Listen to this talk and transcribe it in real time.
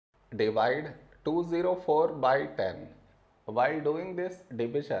divide 204 by 10. While doing this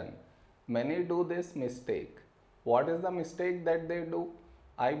division, many do this mistake. What is the mistake that they do?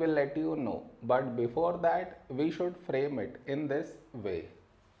 I will let you know. But before that, we should frame it in this way.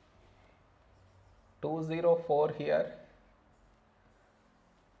 204 here,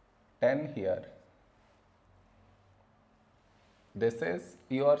 10 here. This is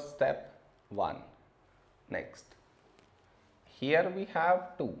your step 1. Next. Here we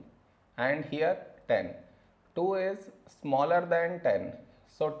have 2 and here 10. 2 is smaller than 10.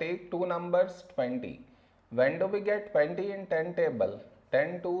 So take two numbers 20. When do we get 20 in 10 table?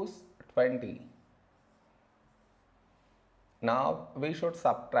 10 2's 20. Now we should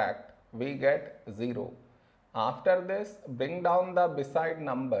subtract. We get 0. After this, bring down the beside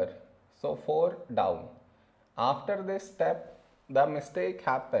number. So 4 down. After this step, the mistake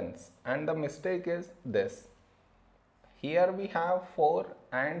happens, and the mistake is this. Here we have 4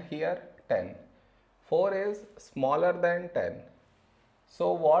 and here 10. 4 is smaller than 10.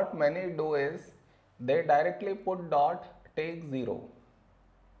 So what many do is, they directly put dot, take 0,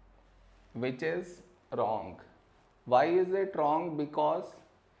 which is wrong. Why is it wrong? Because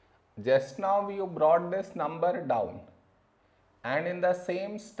just now you brought this number down, and in the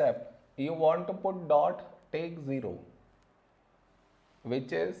same step you want to put dot, take 0,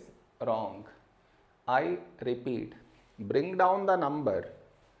 which is wrong. I repeat, bring down the number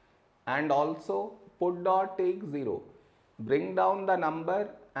and also put dot, take 0. Bring down the number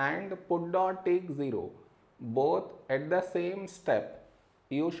and put dot, take 0. Both at the same step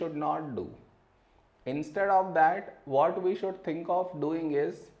you should not do. Instead of that, what we should think of doing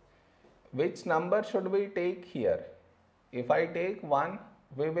is, which number should we take here? If I take 1,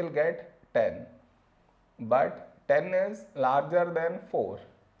 we will get 10. But 10 is larger than 4.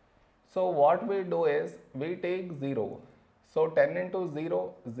 So what we do is, we take 0. So 10 into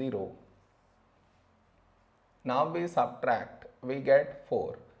 0, 0. Now we subtract. We get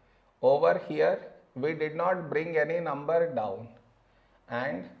 4. Over here, we did not bring any number down.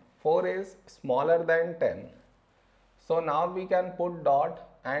 And 4 is smaller than 10. So now we can put dot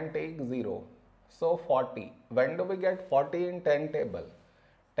and take 0. So 40. When do we get 40 in 10 table?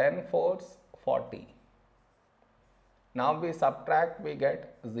 10 4's 40. Now we subtract, we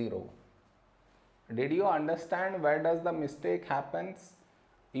get 0. Did you understand where does the mistake happens?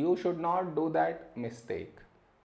 You should not do that mistake.